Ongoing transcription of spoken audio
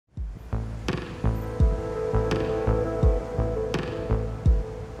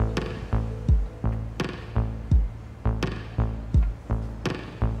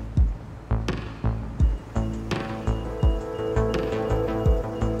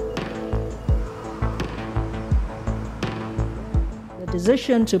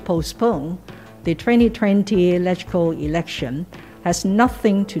decision to postpone the 2020 legislative election has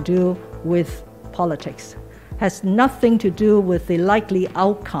nothing to do with politics, has nothing to do with the likely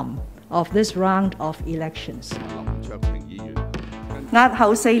outcome of this round of elections. 押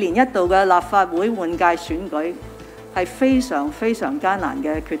後4年一度嘅立法會換屆選舉係非常艱難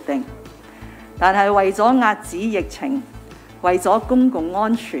嘅決定，但係為咗遏止疫情，為咗公共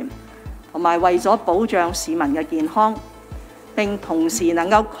安全，同埋為咗保障市民嘅健康，並同時能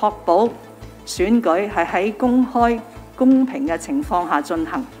夠確保選舉係喺公開公平嘅情況下進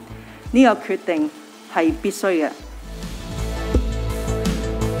行，呢個決定係必須嘅。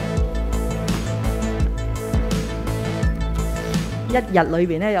一日裏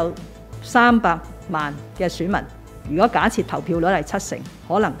邊咧有300萬嘅選民，如果假設投票率係7成，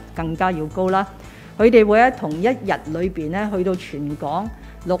可能更加要高啦。佢哋會喺同一日裏邊咧去到全港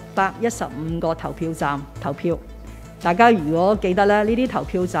615個投票站投票。大家如果記得咧，呢啲投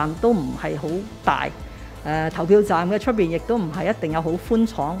票站都唔係好大，投票站嘅出邊亦都唔係一定有好寬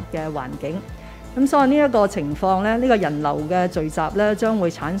敞嘅環境。咁所以呢一個情況咧，呢個人流嘅聚集咧，將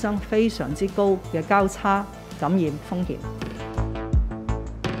會產生非常之高嘅交叉感染風險。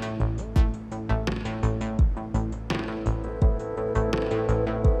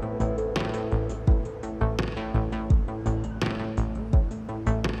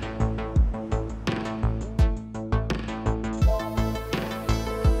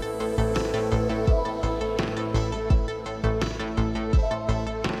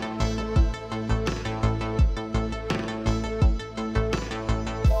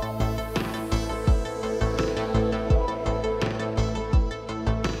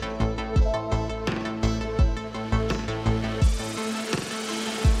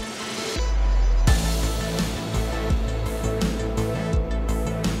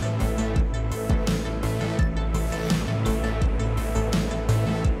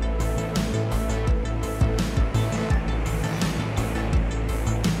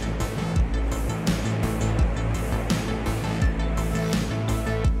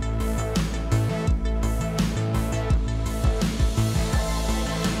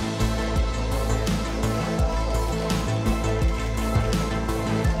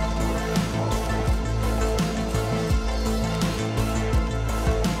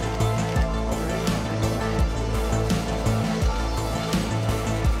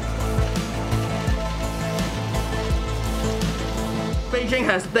Beijing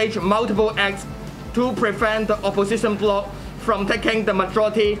has staged multiple acts to prevent the opposition bloc from taking the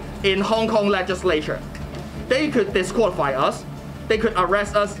majority in Hong Kong legislature. They could disqualify us, they could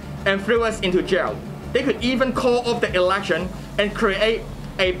arrest us and throw us into jail. They could even call off the election and create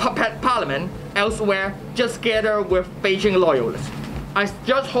a puppet parliament elsewhere just together with Beijing loyalists. I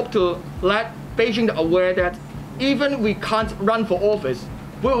just hope to let Beijing aware that even we can't run for office,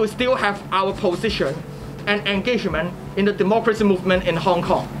 we will still have our position and engagement in the democracy movement in Hong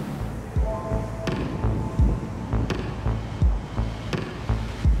Kong.